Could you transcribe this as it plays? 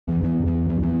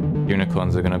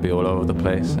unicorns are going to be all over the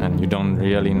place, and you don't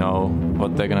really know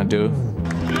what they're going to do.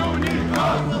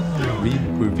 We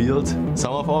revealed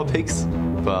some of our picks,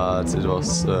 but it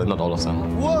was not all of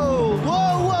them. Whoa,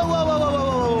 whoa, whoa, whoa, whoa, whoa,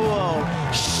 whoa,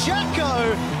 whoa!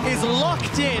 Shaco is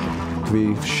locked in.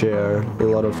 We share a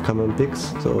lot of common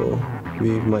picks, so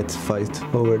we might fight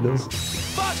over those.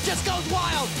 Fox just goes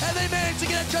wild, and they manage to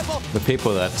get a triple. The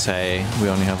people that say we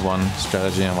only have one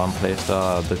strategy and one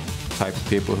playstyle are the type of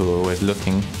people who are always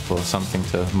looking for something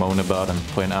to moan about and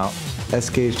point out.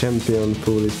 SK champion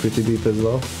pool is pretty deep as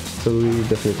well, so we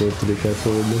definitely need to be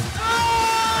careful with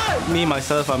them. Me,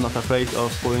 myself, I'm not afraid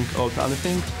of pulling out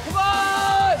anything.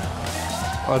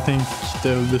 I think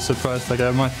they'll be surprised, like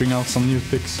I might bring out some new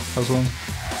picks as well.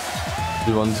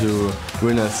 We want to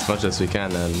win as much as we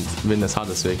can and win as hard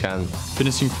as we can.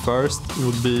 Finishing first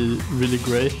would be really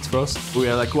great for us. We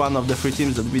are like one of the 3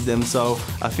 teams that beat them, so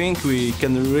I think we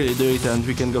can really do it and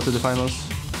we can go to the finals.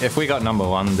 If we got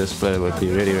 #1, this play would be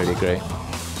really, really great.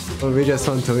 Well, we just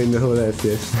want to win the whole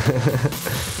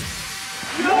LCS.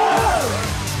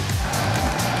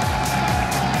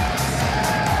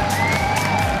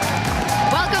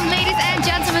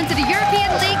 To the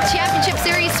European League Championship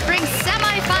Series Spring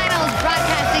Semi-Finals,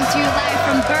 broadcasting to you live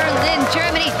from Berlin,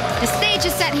 Germany. The stage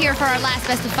is set here for our last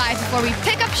best of 5 before we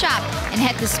pick up shop and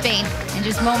head to Spain. And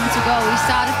just moments ago, we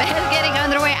saw the fans getting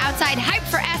underway outside. Hype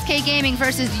for SK Gaming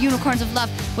versus Unicorns of Love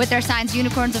with their signs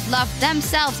Unicorns of Love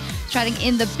themselves. Starting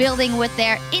in the building with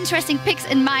their interesting picks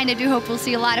in mind. I do hope we'll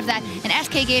see a lot of that. And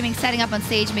SK Gaming setting up on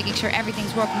stage, making sure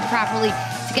everything's working properly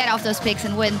to get off those picks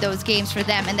and win those games for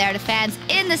them. And there, the fans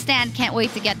in the stand can't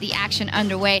wait to get the action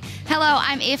underway. Hello,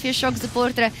 I'm Evie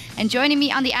Schock-Supporter, and joining me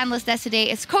on the analyst desk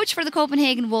today is coach for the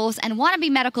Copenhagen Wolves and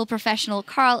wannabe medical professional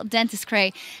Carl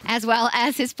Dentist-Cray, as well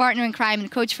as his partner in crime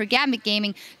and coach for Gambit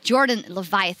Gaming, Jordan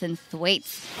Leviathan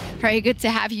Thwaites. Very good to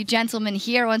have you gentlemen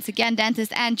here once again,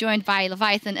 Dentist, and joined by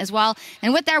Leviathan as well.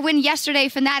 And with their win yesterday,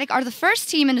 Fnatic are the first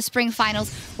team in the spring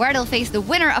finals where they'll face the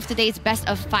winner of today's best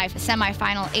of 5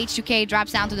 semi-final. H2K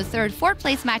drops down to the 3rd, 4th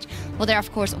place match. Well, they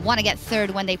of course want to get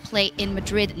 3rd when they play in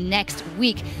Madrid next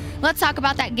week. Let's talk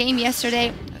about that game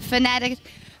yesterday.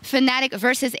 Fnatic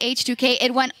versus H2K.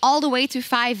 It went all the way to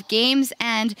 5 games,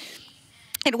 and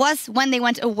it was when they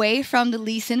went away from the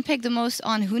Lee Sin pick the most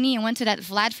on Huni and went to that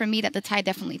Vlad for me that the tide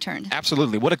definitely turned.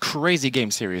 Absolutely. What a crazy game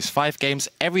series. 5 games,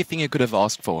 everything you could have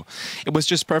asked for. It was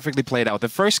just perfectly played out. The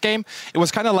first game, it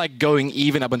was kind of like going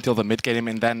even up until the mid game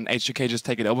and then H2K just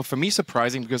take it over. For me,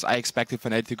 surprising because I expected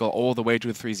Fnatic to go all the way to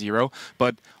the 3-0.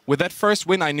 But with that first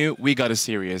win, I knew we got a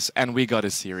series, and we got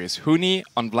a series. Huni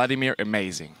on Vladimir,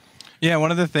 amazing. Yeah, one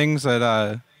of the things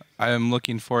that I'm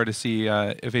looking forward to see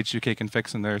if H2K can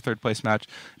fix in their 3rd place match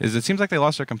is it seems like they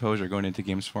lost their composure going into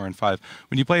games 4 and 5.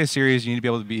 When you play a series, you need to be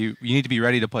able to be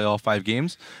ready to play all 5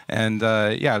 games, and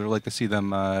yeah, I'd like to see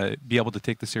them be able to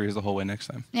take the series the whole way next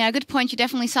time. Yeah, good point. You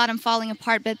definitely saw them falling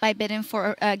apart bit by bit in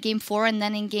game 4 and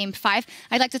then in game 5.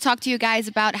 I'd like to talk to you guys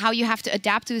about how you have to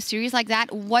adapt to a series like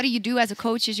that. What do you do as a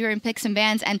coach as you're in picks and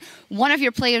bans and one of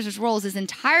your players' roles is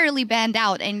entirely banned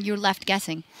out and you're left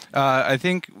guessing? I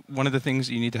think one of the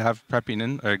things you need to have prepping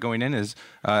in or going in is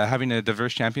having a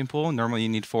diverse champion pool. Normally you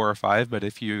need 4 or 5, but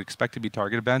if you expect to be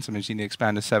targeted banned, sometimes you need to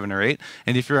expand to 7 or 8.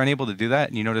 And if you're unable to do that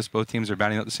and you notice both teams are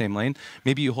banning out the same lane,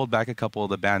 maybe you hold back a couple of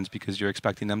the bans because you're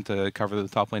expecting them to cover the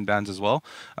top lane bans as well.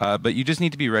 But you just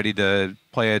need to be ready to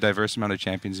play a diverse amount of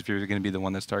champions if you're going to be the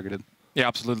one that's targeted. Yeah,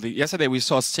 absolutely. Yesterday we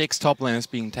saw 6 top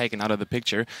laners being taken out of the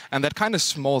picture, and that kind of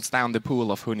smalls down the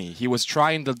pool of Huni. He was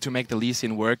trying to make the Lee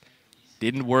Sin work.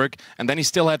 Didn't work, and then he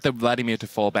still had the Vladimir to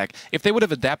fall back. If they would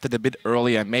have adapted a bit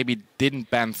earlier and maybe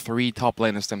didn't ban 3 top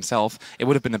laners themselves, it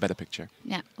would have been a better picture.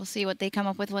 Yeah, we'll see what they come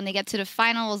up with when they get to the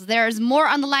finals. There's more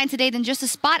on the line today than just a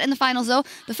spot in the finals, though.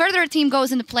 The further a team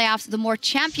goes in the playoffs, the more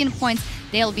champion points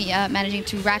they'll be managing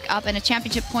to rack up, and the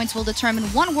championship points will determine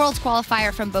one Worlds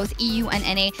qualifier from both EU and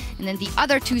NA, and then the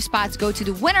other 2 spots go to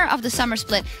the winner of the summer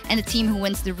split and the team who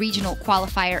wins the regional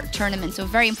qualifier tournament. So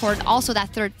very important. Also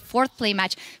that 3rd, 4th play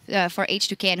match for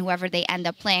H2K and whoever they end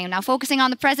up playing. Now focusing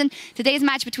on the present, today's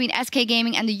match between SK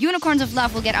Gaming and the Unicorns of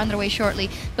Love will get underway shortly,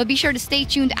 but be sure to stay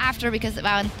tuned after because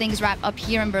when things wrap up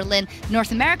here in Berlin,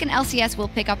 North American LCS will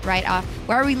pick up right off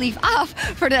where we leave off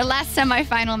for the last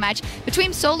semi-final match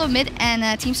between Solo Mid and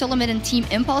Team Solo Mid and Team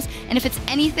Impulse. And if it's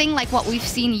anything like what we've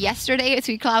seen yesterday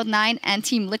between Cloud9 and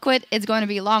Team Liquid, it's going to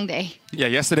be a long day. Yeah,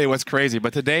 yesterday was crazy,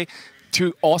 but today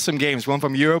 2 awesome games, one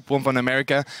from Europe, one from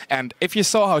America. And if you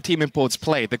saw how Team Imports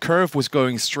played, the curve was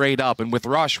going straight up. And with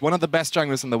Rush, one of the best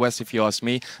junglers in the West, if you ask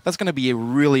me, that's going to be a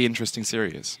really interesting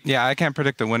series. Yeah, I can't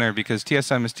predict the winner because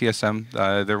TSM is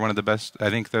TSM. They're one of the best. I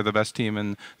think they're the best team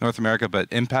in North America. But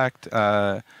Impact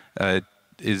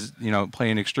is, you know,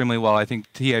 playing extremely well. I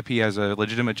think TIP has a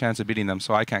legitimate chance of beating them,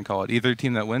 so I can't call it. Either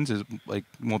team that wins is like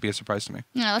won't be a surprise to me.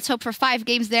 Yeah, let's hope for 5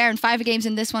 games there and 5 games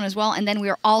in this one as well, and then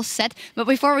we're all set. But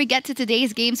before we get to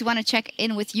today's games, we want to check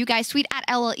in with you guys. Tweet at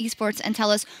LL Esports and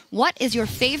tell us what is your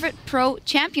favorite pro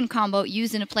champion combo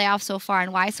used in a playoff so far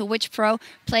and why. So which pro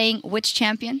playing which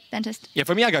champion, Dentist? Yeah,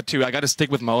 for me, I got 2. I got to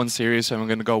stick with my own series, so I'm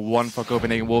going to go 1 for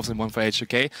Copenhagen Wolves and 1 for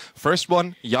HK. First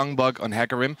one, Young Bug on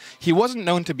Hecarim. He wasn't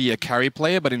known to be a carry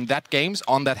player, but in that games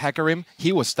on that Hecarim,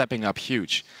 he was stepping up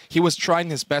huge. He was trying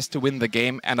his best to win the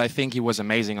game, and I think he was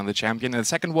amazing on the champion. And the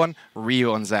second one,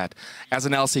 Ryu on Zed. As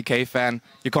an LCK fan,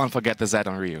 you can't forget the Zed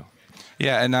on Ryu.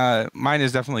 Yeah, and mine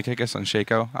is definitely Kikis on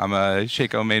Shaco. I'm a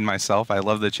Shaco main myself. I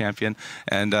love the champion,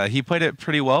 and he played it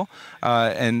pretty well.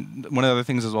 And one of the other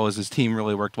things as well is his team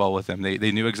really worked well with him.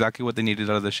 They knew exactly what they needed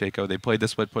out of the Shaco. They played the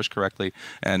split push correctly,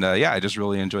 and yeah, I just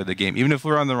really enjoyed the game. Even if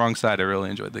we were on the wrong side, I really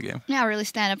enjoyed the game. Yeah, really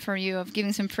stand up for you of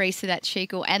giving some praise to that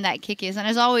Shaco and that Kikis. And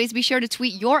as always, be sure to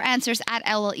tweet your answers at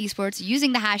LL Esports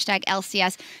using the hashtag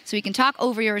LCS so we can talk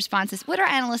over your responses with our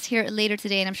analysts here later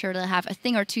today, and I'm sure they'll have a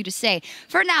thing or two to say.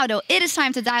 For now, though, it is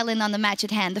time to dial in on the match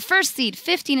at hand. The first seed,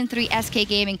 15-3 SK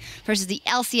Gaming versus the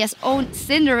LCS own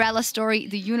Cinderella story,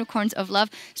 the Unicorns of Love.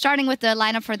 Starting with the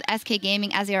lineup for the SK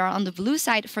Gaming as they are on the blue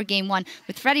side for game 1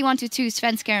 with Freddy122,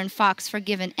 Svenskar and Fox,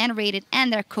 Forgiven and Rated,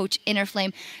 and their coach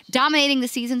Innerflame dominating the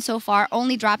season so far,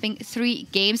 only dropping 3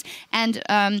 games. And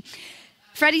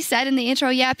Freddy said in the intro,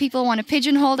 yeah, people want to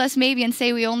pigeonhole us maybe and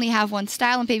say we only have one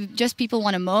style and maybe just people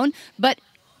want to moan, but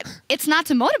it's not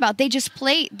to moan about. They just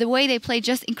play the way they play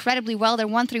just incredibly well. They're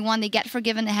 1-3-1. They get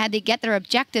Forgiven ahead. They get their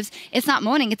objectives. It's not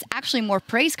moaning. It's actually more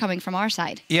praise coming from our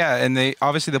side. Yeah, and they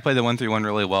obviously played the 1-3-1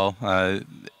 really well.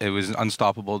 It was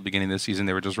unstoppable at the beginning of the season.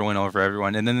 They were just rolling over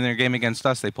everyone. And then in their game against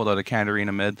us, they pulled out a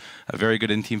Katarina mid, very good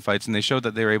in team fights, and they showed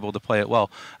that they were able to play it well.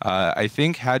 I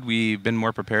think had we been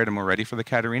more prepared and more ready for the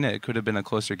Katarina, it could have been a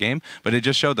closer game. But it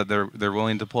just showed that they're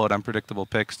willing to pull out unpredictable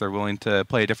picks. They're willing to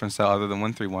play a different style other than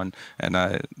 1-3-1,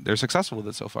 and they're successful with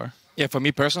it so far. Yeah, for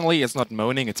me personally, it's not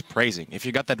moaning, it's praising. If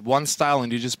you got that one style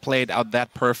and you just play it out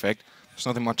that perfect, there's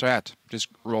nothing much to add. Just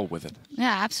roll with it.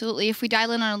 Yeah, absolutely. If we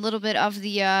dial in on a little bit of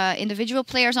the individual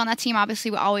players on that team,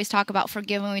 obviously we always talk about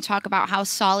Forgiven. We talk about how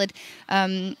solid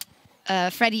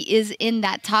Freddy is in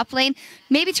that top lane.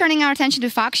 Maybe turning our attention to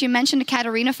Fox. You mentioned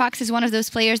Katarina. Fox is one of those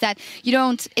players that you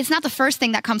don't, it's not the first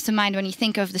thing that comes to mind when you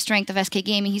think of the strength of SK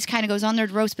Gaming. He's kind of goes under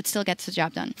the ropes but still gets the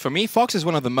job done. For me, Fox is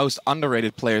one of the most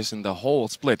underrated players in the whole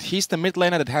split. He's the mid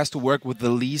laner that has to work with the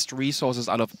least resources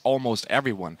out of almost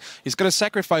everyone. He's going to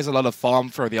sacrifice a lot of farm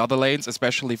for the other lanes,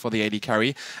 especially for the AD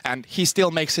carry, and he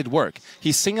still makes it work.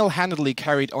 He single-handedly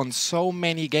carried on so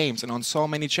many games and on so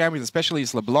many champions, especially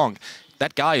his LeBlanc.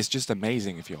 That guy is just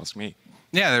amazing, if you ask me.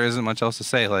 Yeah, there isn't much else to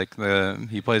say. Like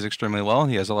he plays extremely well.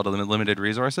 He has a lot of limited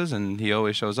resources, and he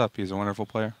always shows up. He's a wonderful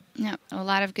player. Yeah, a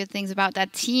lot of good things about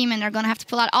that team, and they're going to have to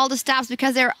pull out all the stops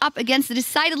because they're up against the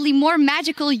decidedly more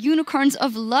magical Unicorns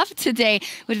of Love today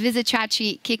with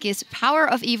Vizichachi, Kikis, Power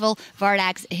of Evil,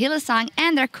 Vardax, Hylissang,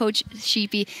 and their coach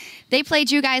Sheepy. They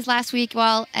played you guys last week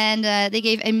well, and they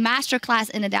gave a masterclass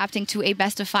in adapting to a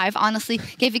best of 5. Honestly,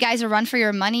 gave you guys a run for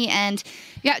your money, and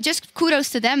yeah, just kudos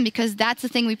to them because that's the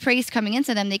thing we praised coming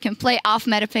into them. They can play off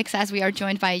meta picks as we are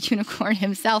joined by a Unicorn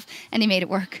himself, and he made it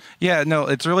work. Yeah, no,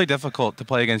 it's really difficult to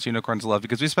play against Unicorns of Love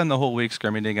because we spend the whole week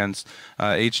scrimming against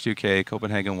H2K,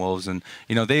 Copenhagen Wolves, and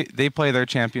you know they play their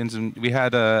champions, and we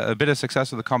had a bit of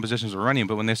success with the compositions we're running,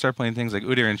 but when they start playing things like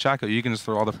Udyr and Shaco, you can just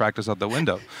throw all the practice out the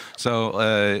window. So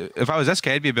if I was SK,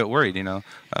 I'd be a bit worried, you know.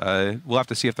 We'll have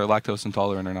to see if they're lactose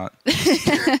intolerant or not.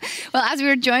 Well, as we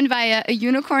were joined by a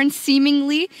Unicorn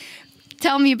seemingly,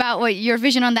 tell me about what your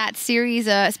vision on that series,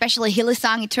 especially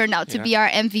Hylissang. He turned out to be our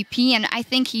MVP, and I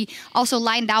think he also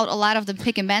lined out a lot of the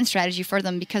pick and ban strategy for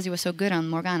them because he was so good on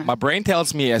Morgana. My brain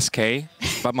tells me SK,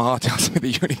 but my heart tells me the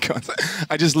Unicorns.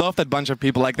 I just love that bunch of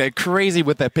people. Like, they're crazy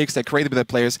with their picks, they're crazy with their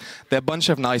players. They're a bunch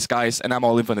of nice guys, and I'm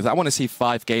all in for this. I want to see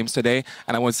 5 games today,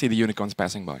 and I want to see the Unicorns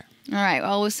passing by. All right,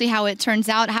 well, we'll see how it turns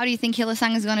out. How do you think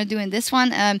Hylissang is going to do in this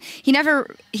one? He never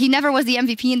was the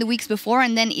MVP in the weeks before,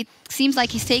 and then it seems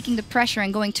like he's taking the pressure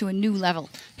and going to a new level.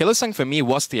 Hylissang, for me,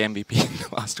 was the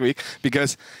MVP last week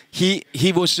because he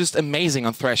was just amazing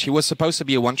on Thresh. He was supposed to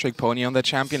be a one-trick pony on that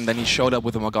champion, and then he showed up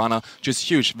with a Morgana, just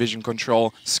huge vision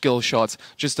control, skill shots,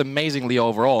 just amazingly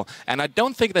overall. And I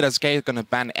don't think that SK is going to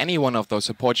ban any one of those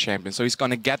support champions, so he's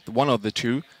going to get one of the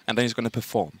 2, and then he's going to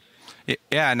perform.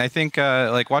 Yeah, and I think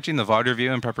like watching the VOD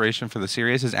review in preparation for the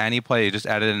series, his Annie play just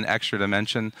added an extra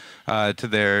dimension to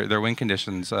their win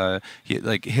conditions.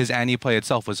 Like his Annie play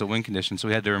itself was a win condition, so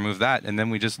we had to remove that, and then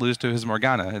we just lose to his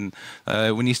Morgana. And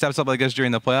when he steps up like this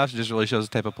during the playoffs, it just really shows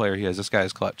the type of player he is. This guy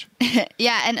is clutch.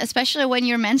 Yeah, and especially when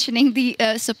you're mentioning the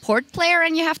support player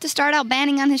and you have to start out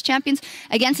banning on his champions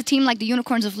against a team like the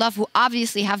Unicorns of Love, who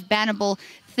obviously have bannable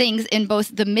things in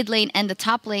both the mid lane and the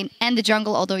top lane and the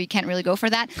jungle, although you can't really go for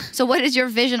that. So what is your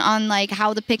vision on like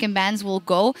how the pick and bans will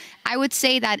go? I would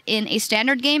say that in a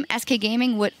standard game, SK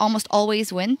Gaming would almost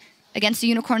always win against the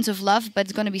Unicorns of Love, but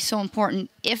it's going to be so important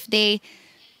if they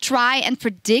try and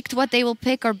predict what they will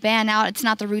pick or ban out. It's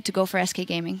not the route to go for SK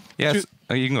Gaming. Yes.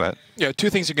 You can go ahead. Yeah, two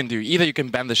things you can do. Either you can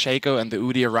ban the Shaco and the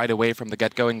Udyr right away from the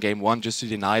get-go in game 1 just to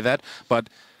deny that, but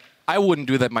I wouldn't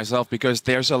do that myself because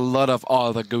there's a lot of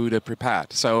other Gouda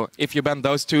prepared. So if you ban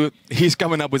those two, he's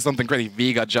coming up with something crazy,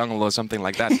 Vega jungle or something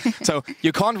like that. So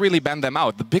you can't really ban them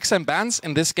out. The picks and bans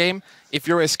in this game, if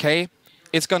you're SK,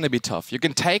 it's going to be tough. You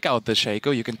can take out the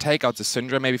Shaco, you can take out the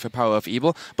Syndra maybe for Power of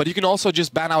Evil, but you can also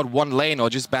just ban out one lane or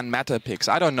just ban meta picks.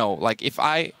 I don't know. Like if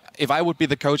I would be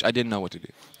the coach, I didn't know what to do.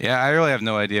 Yeah, I really have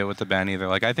no idea what to ban either.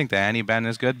 Like, I think the Annie ban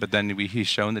is good, but then he's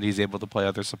shown that he's able to play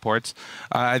other supports.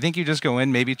 I think you just go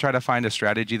in, maybe try to find a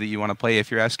strategy that you want to play.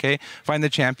 If you're SK, find the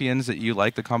champions that you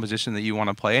like, the composition that you want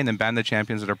to play, and then ban the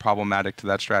champions that are problematic to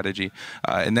that strategy.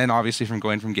 And then, obviously, from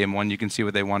going from game 1, you can see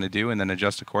what they want to do and then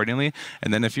adjust accordingly.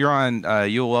 And then if you're on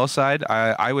ULL side,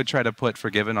 I would try to put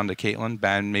Forgiven onto Caitlyn,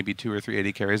 ban maybe 2 or 3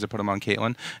 AD carries to put them on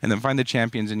Caitlyn, and then find the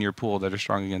champions in your pool that are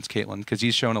strong against Caitlyn, because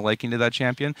he's shown a liking to that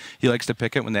champion. He likes to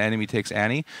pick it when the enemy takes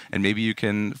Annie, and maybe you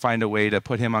can find a way to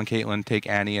put him on Caitlyn, take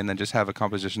Annie, and then just have a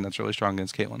composition that's really strong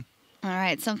against Caitlyn. All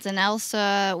right, something else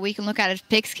we can look at is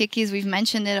picks. Kikis, we've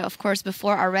mentioned it, of course,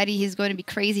 before already. He's going to be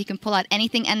crazy. He can pull out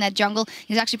anything in that jungle.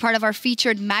 He's actually part of our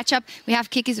featured matchup. We have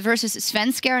Kikis versus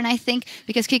Svenskar, and I think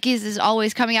because Kikis is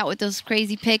always coming out with those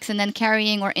crazy picks and then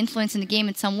carrying or influencing the game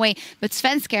in some way. But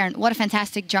Svenskar, what a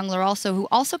fantastic jungler also, who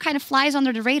also kind of flies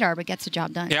under the radar but gets the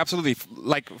job done. Yeah, absolutely.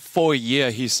 Like for a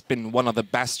year, he's been one of the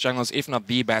best junglers, if not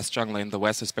the best jungler in the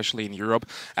West, especially in Europe.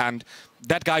 And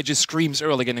that guy just screams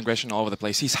early game aggression all over the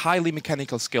place. He's highly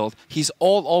mechanical skilled. He's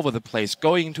all over the place,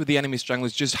 going into the enemy's jungle,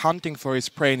 is just hunting for his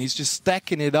prey, and he's just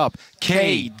stacking it up.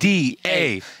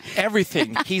 KDA.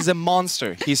 Everything. He's a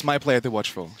monster. He's my player to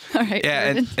watch for. All right.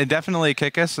 Yeah, and definitely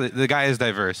Kikis. The guy is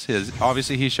diverse.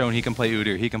 Obviously, he's shown he can play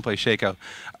Udyr, he can play Shaco.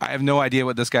 I have no idea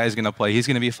what this guy is going to play. He's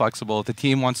going to be flexible. If the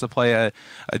team wants to play a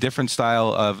different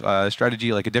style of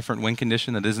strategy, like a different win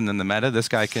condition that isn't in the meta, this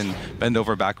guy can bend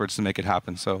over backwards to make it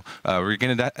happen. So we're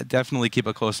going to definitely keep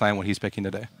a close eye on what he's picking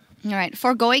today. All right,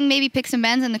 foregoing maybe picks and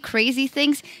bans and the crazy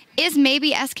things, is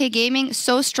maybe SK Gaming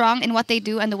so strong in what they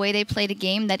do and the way they play the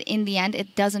game that in the end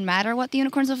it doesn't matter what the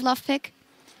Unicorns of Love pick?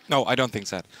 No, I don't think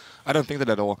that. I don't think that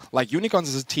at all. Like, Unicorns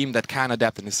is a team that can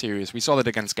adapt in the series. We saw that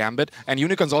against Gambit, and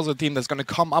Unicorns also a team that's going to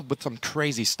come up with some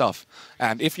crazy stuff.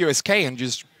 And if you're SK and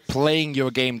just playing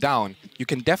your game down, you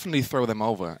can definitely throw them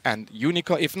over. And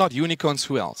if not Unicorns,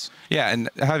 who else? Yeah, and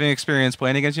having experience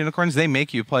playing against Unicorns, they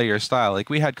make you play your style. Like,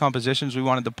 we had compositions, we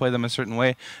wanted to play them a certain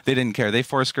way. They didn't care. They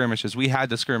forced skirmishes. We had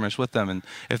to skirmish with them. And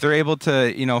if they're able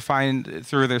to, find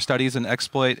through their studies and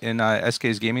exploit in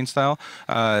SK's gaming style,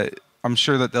 I'm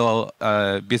sure that they'll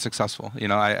be successful.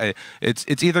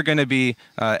 It's either going to be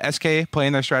SK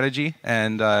playing their strategy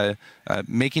and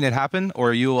making it happen,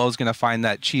 or ULL is going to find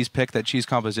that cheese pick, that cheese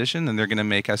composition, and they're going to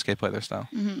make SK play their style.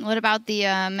 Mm-hmm. What about the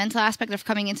mental aspect of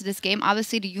coming into this game?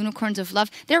 Obviously, the Unicorns of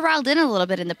Love, they're riled in a little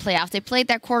bit in the playoffs. They played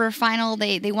that quarterfinal.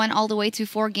 They went all the way to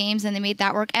 4 games, and they made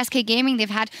that work. SK Gaming, they've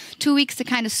had 2 weeks to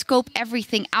kind of scope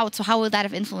everything out. So how will that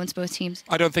have influenced both teams?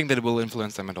 I don't think that it will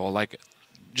influence them at all. Like,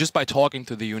 just by talking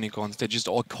to the Unicorns, they're just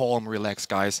all calm, relaxed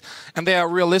guys. And they are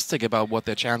realistic about what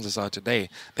their chances are today.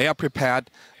 They are prepared.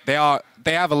 They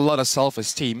have a lot of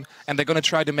self-esteem, and they're going to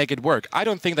try to make it work. I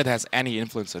don't think that has any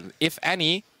influence on it. If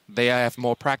any, they have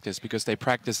more practice because they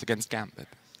practiced against Gambit.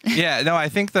 Yeah, no, I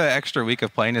think the extra week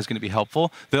of playing is going to be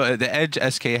helpful. The edge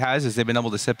SK has is they've been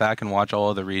able to sit back and watch all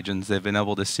of the regions. They've been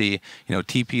able to see,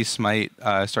 TP Smite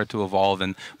start to evolve.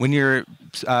 And when you're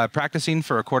practicing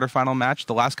for a quarterfinal match,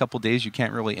 the last couple days you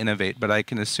can't really innovate. But I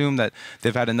can assume that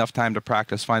they've had enough time to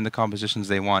practice, find the compositions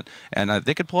they want, and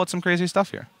they could pull out some crazy stuff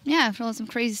here. Yeah, pull out some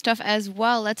crazy stuff as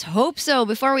well. Let's hope so.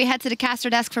 Before we head to the caster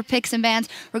desk for picks and bans,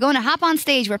 we're going to hop on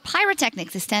stage where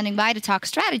Pyrotechnics is standing by to talk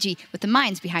strategy with the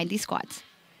minds behind these squads.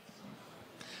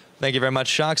 Thank you very much,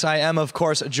 Shox. I am, of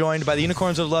course, joined by the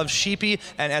Unicorns of Love, Sheepy,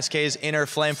 and SK's Inner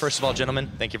Flame. First of all,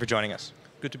 gentlemen, thank you for joining us.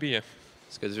 Good to be here.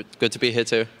 It's good to be here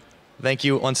too. Thank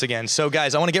you once again. So,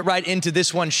 guys, I want to get right into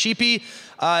this one. Sheepy,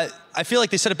 I feel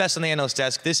like they said it best on the analyst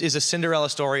desk. This is a Cinderella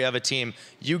story of a team.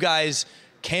 You guys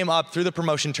came up through the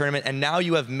promotion tournament, and now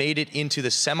you have made it into the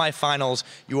semifinals.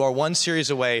 You are one series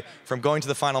away from going to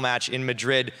the final match in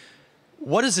Madrid.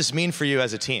 What does this mean for you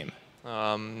as a team?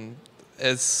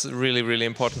 It's really, really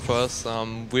important for us.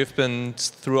 We've been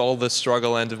through all this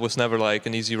struggle, and it was never like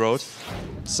an easy road.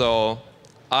 So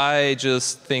I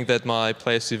just think that my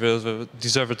players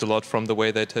deserve it a lot from the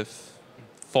way that have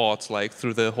fought like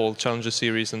through the whole Challenger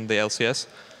series and the LCS.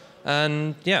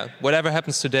 And yeah, whatever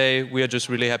happens today, we are just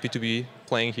really happy to be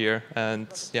playing here and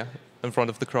yeah, in front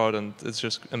of the crowd, and it's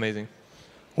just amazing.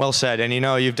 Well said, and you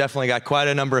know, you've definitely got quite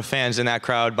a number of fans in that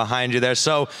crowd behind you there.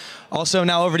 So also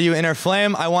now over to you, Inner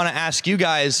Flame. I want to ask you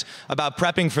guys about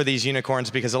prepping for these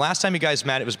Unicorns, because the last time you guys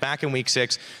met, it was back in week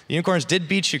 6. The Unicorns did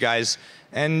beat you guys,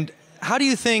 and how do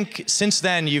you think since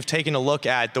then you've taken a look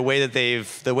at the way that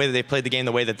they've played the game,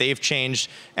 the way that they've changed,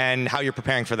 and how you're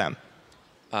preparing for them?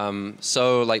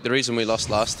 So like the reason we lost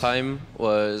last time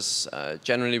was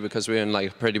generally because we were in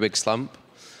like a pretty big slump.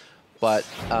 But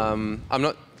I'm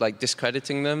not like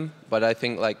discrediting them, but I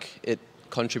think like it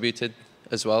contributed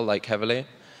as well, like heavily.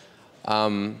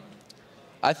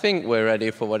 I think we're ready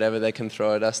for whatever they can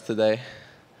throw at us today.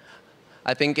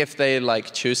 I think if they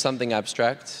like choose something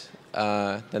abstract,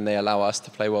 then they allow us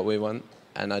to play what we want,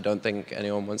 and I don't think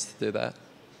anyone wants to do that.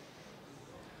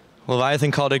 Leviathan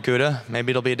called it Gouda.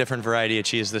 Maybe it'll be a different variety of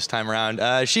cheese this time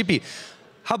around. Sheepy,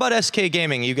 how about SK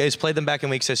Gaming? You guys played them back in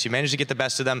week 6. You managed to get the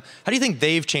best of them. How do you think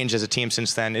they've changed as a team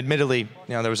since then? Admittedly, you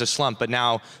know, there was a slump, but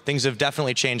now things have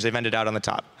definitely changed. They've ended out on the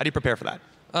top. How do you prepare for that?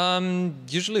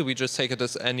 Usually we just take it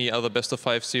as any other best of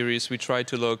 5 series. We try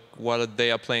to look what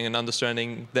they are playing and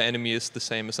understanding the enemy is the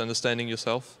same as understanding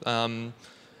yourself.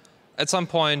 At some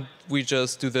point, we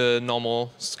just do the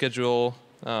normal schedule,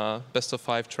 best of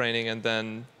 5 training, and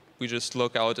then we just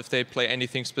look out if they play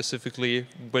anything specifically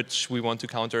which we want to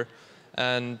counter.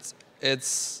 And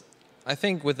it's, I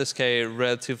think with SK,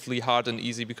 relatively hard and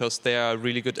easy because they are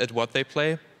really good at what they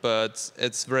play, but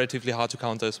it's relatively hard to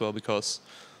counter as well because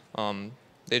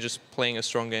they're just playing a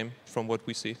strong game from what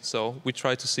we see. So we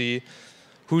try to see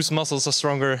whose muscles are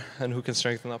stronger and who can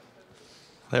strengthen up.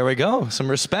 There we go. Some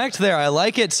respect there. I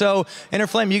like it. So, Inner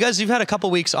Flame, you guys, you've had a couple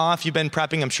weeks off. You've been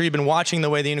prepping. I'm sure you've been watching the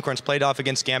way the Unicorns played off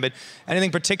against Gambit.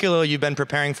 Anything particular you've been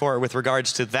preparing for with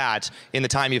regards to that in the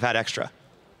time you've had extra?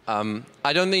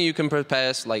 I don't think you can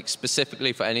prepare like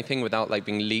specifically for anything without like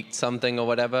being leaked something or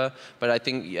whatever. But I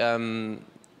think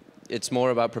it's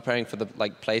more about preparing for the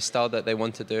like play style that they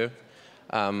want to do.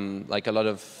 Like a lot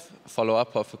of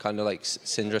follow-up of a kind of like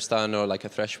Syndra stun or like a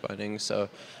Thresh burning. So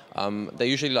they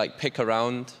usually like pick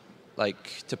around,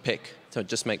 like to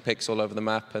just make picks all over the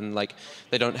map, and like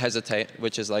they don't hesitate,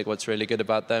 which is like what's really good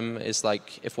about them. Is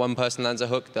like if one person lands a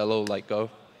hook, they'll all like go.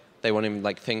 They won't even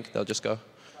like think, they'll just go.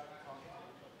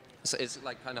 So it's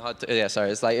like kind of hard to, yeah,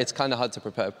 sorry, it's kind of hard to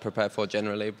prepare for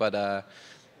generally, but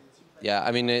yeah,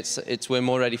 I mean we're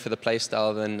more ready for the play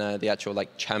style than the actual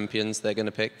like champions they're going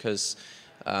to pick, because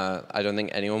I don't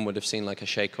think anyone would have seen like a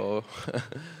Shaco.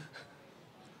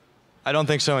 I don't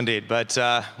think so indeed, but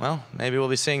well, maybe we'll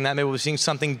be seeing that. Maybe we'll be seeing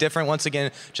something different. Once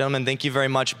again, gentlemen, thank you very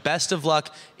much. Best of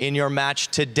luck in your match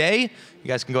today. You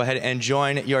guys can go ahead and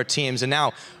join your teams. And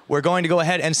now we're going to go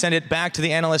ahead and send it back to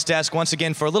the analyst desk once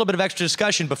again for a little bit of extra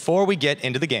discussion before we get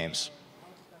into the games.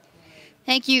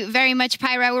 Thank you very much,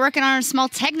 Pyra. We're working on a small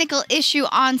technical issue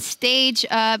on stage,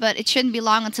 but it shouldn't be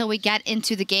long until we get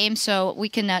into the game, so we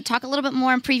can talk a little bit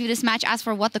more and preview this match, as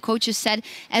for what the coaches said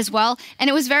as well. And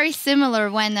it was very similar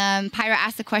when Pyra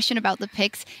asked the question about the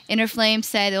picks. Inner Flame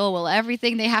said, oh, well,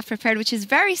 everything they have prepared, which is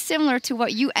very similar to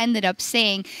what you ended up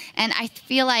saying. And I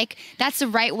feel like that's the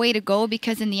right way to go,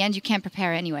 because in the end, you can't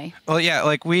prepare anyway. Well, yeah,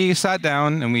 like we sat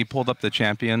down and we pulled up the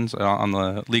champions on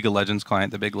the League of Legends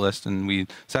client, the big list, and we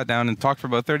sat down and talked for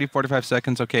about 30, 45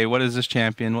 seconds. Okay, what is this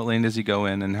champion? What lane does he go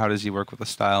in? And how does he work with the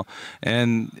style?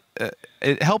 And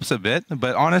it helps a bit,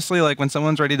 but honestly, like when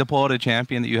someone's ready to pull out a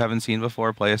champion that you haven't seen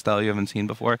before, play a style you haven't seen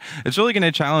before, it's really going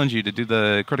to challenge you to do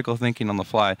the critical thinking on the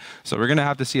fly. So we're going to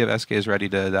have to see if SK is ready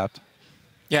to adapt.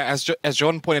 Yeah, as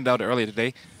Jordan pointed out earlier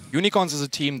today, Unicorns is a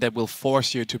team that will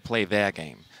force you to play their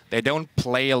game. They don't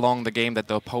play along the game that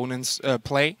the opponents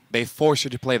play. They force you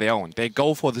to play their own. They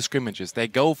go for the scrimmages. They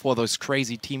go for those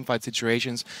crazy teamfight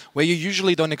situations where you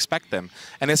usually don't expect them.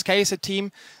 And SK is a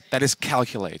team that is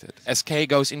calculated. SK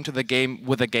goes into the game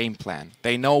with a game plan.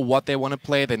 They know what they want to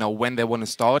play. They know when they want to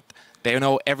start. They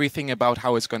know everything about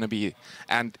how it's going to be.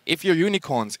 And if you're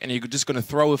Unicorns and you're just going to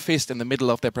throw a fist in the middle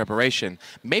of their preparation,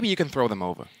 maybe you can throw them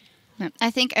over.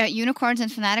 I think Unicorns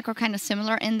and Fnatic are kind of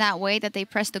similar in that way that they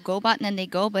press the go button and they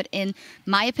go, but in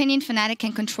my opinion, Fnatic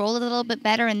can control it a little bit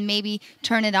better and maybe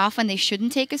turn it off when they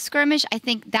shouldn't take a skirmish. I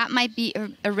think that might be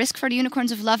a risk for the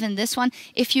Unicorns of Love in this one.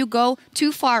 If you go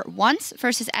too far once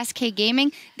versus SK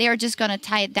Gaming, they are just going to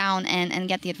tie it down and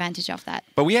get the advantage of that.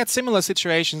 But we had similar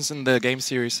situations in the game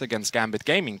series against Gambit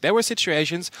Gaming. There were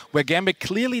situations where Gambit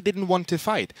clearly didn't want to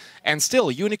fight, and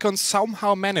still Unicorns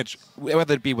somehow managed,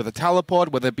 whether it be with a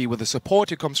teleport, whether it be with a support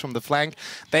who comes from the flank.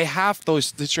 They have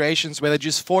those situations where they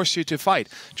just force you to fight.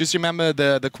 Just remember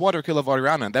the quarter kill of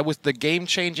Orianna. That was the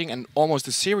game-changing and almost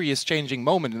a serious-changing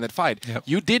moment in that fight. Yep.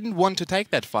 You didn't want to take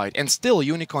that fight, and still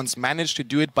Unicorns managed to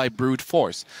do it by brute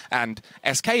force. And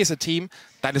SK is a team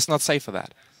that is not safe for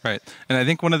that. Right. And I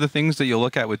think one of the things that you'll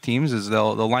look at with teams is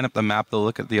they'll line up the map, they'll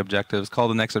look at the objectives, call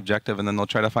the next objective, and then they'll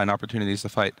try to find opportunities to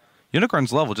fight.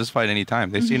 Unicorns Love will just fight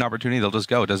anytime. They see an opportunity, they'll just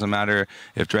go. It doesn't matter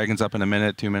if Dragon's up in a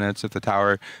minute, 2 minutes, if the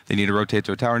tower, they need to rotate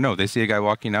to a tower. No, they see a guy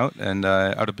walking out and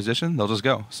out of position, they'll just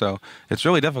go. So it's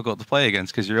really difficult to play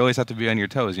against because you always have to be on your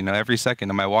toes. You know, every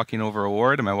second, am I walking over a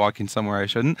ward? Am I walking somewhere I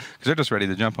shouldn't? Because they're just ready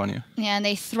to jump on you. Yeah, and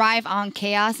they thrive on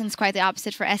chaos, and it's quite the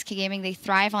opposite for SK Gaming. They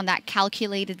thrive on that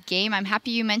calculated game. I'm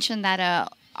happy you mentioned that,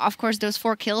 of course, those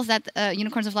 4 kills that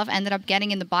Unicorns of Love ended up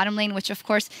getting in the bottom lane, which, of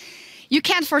course, you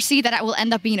can't foresee that it will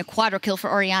end up being a quadra kill for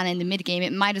Orianna in the mid game.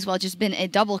 It might as well just been a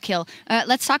double kill.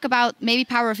 Let's talk about maybe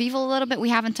Power of Evil a little bit. We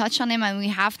haven't touched on him, and we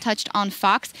have touched on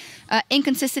Fox.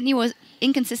 Inconsistency was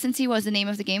the name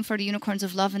of the game for the Unicorns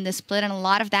of Love in this split, and a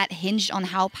lot of that hinged on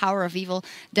how Power of Evil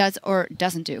does or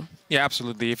doesn't do. Yeah,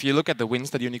 absolutely. If you look at the wins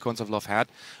that Unicorns of Love had,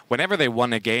 whenever they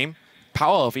won a game,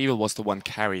 Power of Evil was the one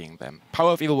carrying them.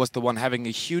 Power of Evil was the one having a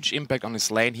huge impact on his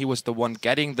lane. He was the one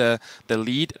getting the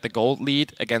lead, the gold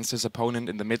lead against his opponent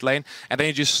in the mid lane. And then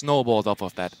he just snowballed off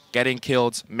of that, getting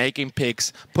kills, making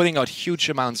picks, putting out huge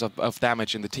amounts of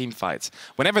damage in the team fights.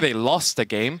 Whenever they lost the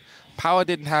game, Power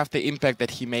didn't have the impact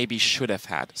that he maybe should have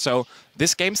had. So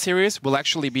this game series will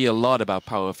actually be a lot about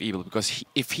Power of Evil, because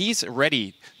if he's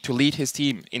ready to lead his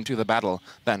team into the battle,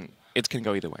 then it can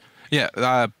go either way.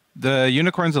 Yeah, the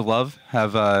Unicorns of Love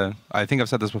have, I think I've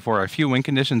said this before, a few win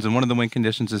conditions, and one of the win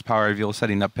conditions is Power of Evil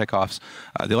setting up pickoffs.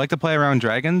 They like to play around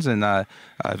dragons, and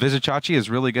Vizicachi is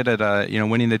really good at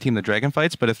winning the team the dragon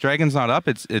fights. But if Dragon's not up,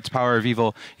 it's Power of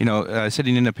Evil,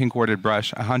 sitting in a pink warded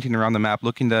brush, hunting around the map,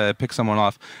 looking to pick someone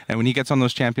off. And when he gets on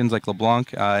those champions like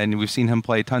LeBlanc, and we've seen him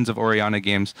play tons of Orianna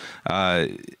games,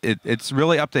 it's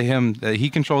really up to him. He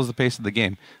controls the pace of the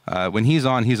game. When he's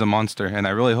on, he's a monster, and I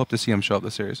really hope to see him show up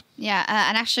this series. Yeah,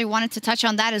 and actually wanted to touch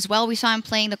on that as well. We saw him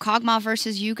playing the Kog'Maw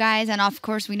versus you guys, and of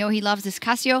course we know he loves this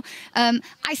Casio.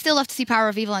 I still love to see Power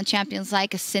of Evil on champions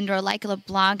like a Syndra, like a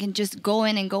LeBlanc, and just go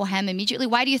in and go ham immediately.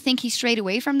 Why do you think he strayed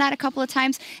away from that a couple of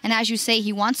times? And as you say,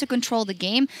 he wants to control the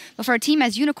game, but for a team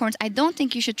as Unicorns, I don't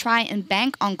think you should try and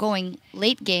bank on going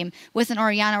late game with an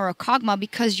Orianna or a Kog'Maw,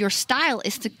 because your style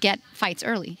is to get fights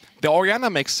early. The Orianna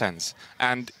makes sense,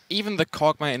 and even the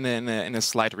Kog'Maw in a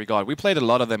slight regard. We played a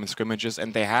lot of them in scrimmages,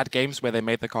 and they had games where they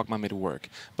made the Kog'Maw mid work.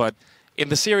 But in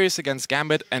the series against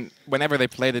Gambit, and whenever they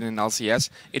played it in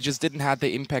LCS, it just didn't have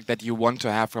the impact that you want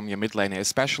to have from your mid laner,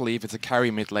 especially if it's a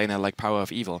carry mid laner like Power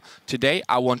of Evil. Today,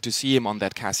 I want to see him on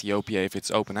that Cassiopeia if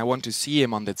it's open. I want to see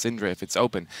him on that Syndra if it's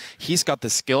open. He's got the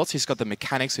skills, he's got the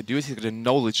mechanics to do it, he's got the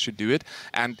knowledge to do it,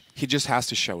 and he just has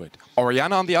to show it.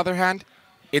 Orianna, on the other hand,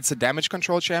 it's a damage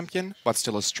control champion, but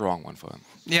still a strong one for him.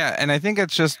 Yeah, and I think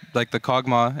it's just like the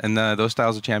Kog'Maw and those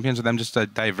styles of champions, are them just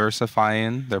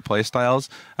diversifying their play styles.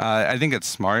 I think it's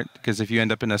smart, because if you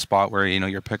end up in a spot where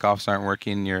your pickoffs aren't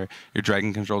working, your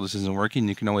dragon control just isn't working,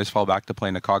 you can always fall back to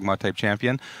playing a Kog'Maw type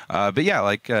champion. But yeah,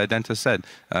 like Denta said,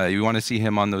 you want to see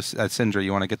him on those at Syndra.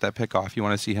 You want to get that pickoff. You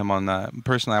want to see him on.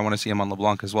 Personally, I want to see him on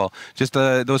LeBlanc as well. Just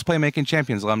those playmaking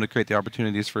champions allow him to create the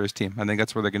opportunities for his team. I think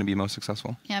that's where they're going to be most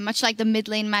successful. Yeah, much like the mid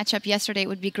lane matchup yesterday, it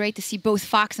would be great to see both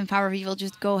Fox and Power of Evil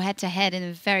just go head-to-head in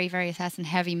a very, very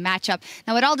assassin-heavy matchup.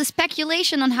 Now, with all the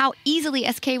speculation on how easily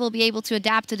SK will be able to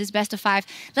adapt to this best of 5,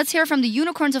 let's hear from the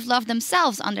Unicorns of Love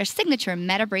themselves on their signature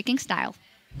meta-breaking style.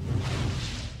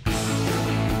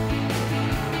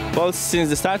 Well, since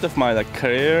the start of my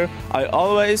career, I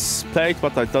always played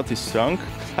what I thought is strong.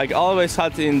 I always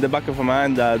had in the back of my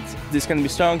mind that this can be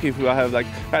strong if you have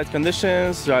right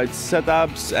conditions, right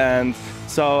setups, and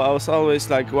so I was always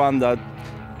one that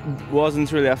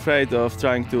wasn't really afraid of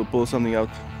trying to pull something out.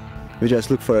 We just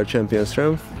look for a champion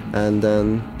strength, and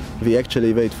then we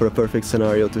actually wait for a perfect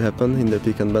scenario to happen in the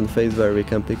pick and ban phase where we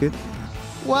can pick it.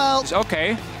 Well,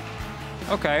 okay,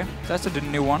 that's a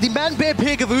new one. The man bear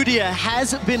pick of Udyr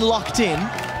has been locked in.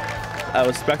 I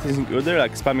was practicing Udyr,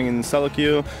 like spamming in solo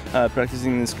queue,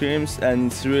 practicing in scrims,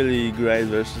 and it's really great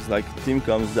versus like team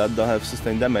comps that don't have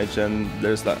sustained damage, and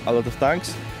there's like a lot of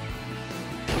tanks.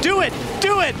 Do it!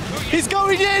 Do it! He's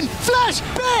going in! Flash!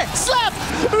 Bear! Slap!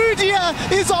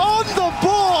 Udyr is on the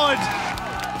board!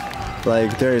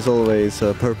 Like, there is always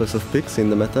a purpose of picks in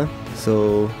the meta,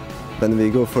 so when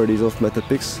we go for these off-meta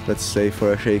picks, let's say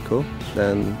for a Shaco,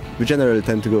 then we generally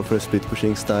tend to go for a split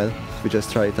pushing style. We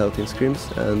just try it out in scrims,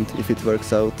 and if it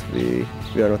works out, we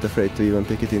are not afraid to even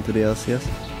pick it into the LCS.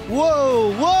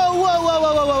 Whoa, whoa, whoa, whoa,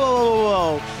 whoa, whoa, whoa,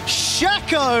 whoa, whoa.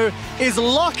 Shaco is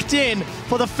locked in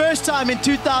for the first time in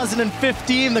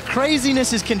 2015. The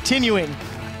craziness is continuing.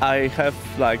 I have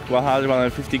like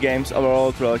 150 games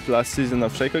overall throughout the last season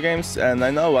of Shaco games, and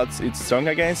I know what it's strong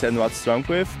against and what's strong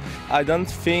with. I don't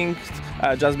think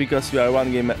just because we are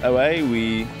one game away,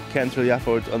 we can't really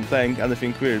afford on playing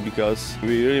anything weird, because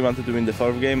we really wanted to win the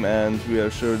 4th game, and we are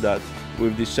sure that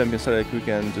with this champion select we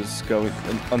can just go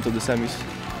onto the semis.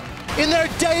 In their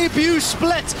debut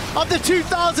split of the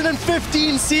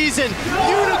 2015 season,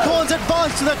 Unicorns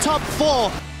advanced to the top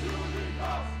 4.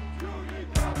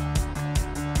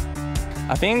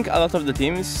 I think a lot of the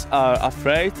teams are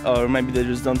afraid, or maybe they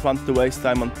just don't want to waste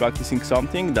time on practicing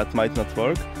something that might not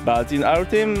work. But in our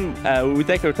team, we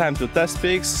take our time to test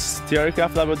picks, theory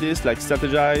craft about this, like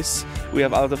strategize. We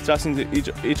have a lot of trust in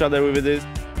each other with this.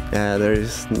 Yeah, there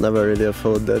is never really a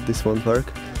thought that this won't work.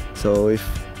 So if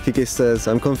Kiki says,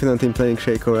 I'm confident in playing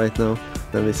Shaco right now,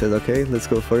 then we said, okay, let's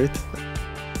go for it.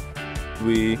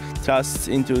 We trust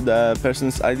into the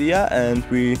person's idea, and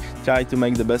we try to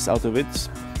make the best out of it.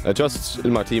 I trust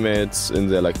in my teammates in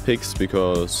their like picks,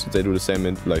 because they do the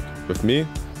same like with me.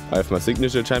 I have my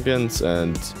signature champions,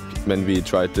 and when we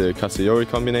tried the Cassiori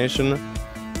combination,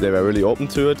 they were really open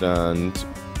to it, and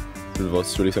it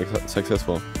was really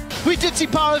successful. We did see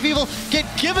Power of Evil get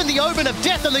given the Omen of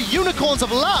Death, and the Unicorns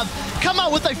of Love come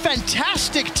out with a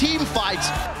fantastic team fight.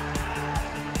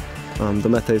 The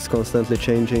meta is constantly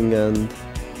changing, and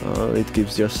it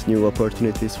gives just new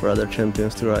opportunities for other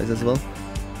champions to rise as well.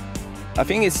 I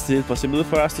think it's still possible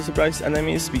for us to surprise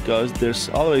enemies, because there's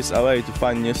always a way to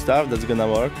find new stuff that's gonna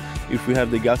work if we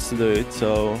have the guts to do it.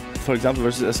 So, for example,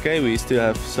 versus SK, we still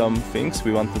have some things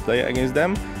we want to play against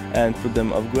them and put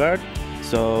them off guard.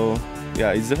 So,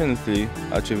 yeah, it's definitely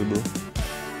achievable.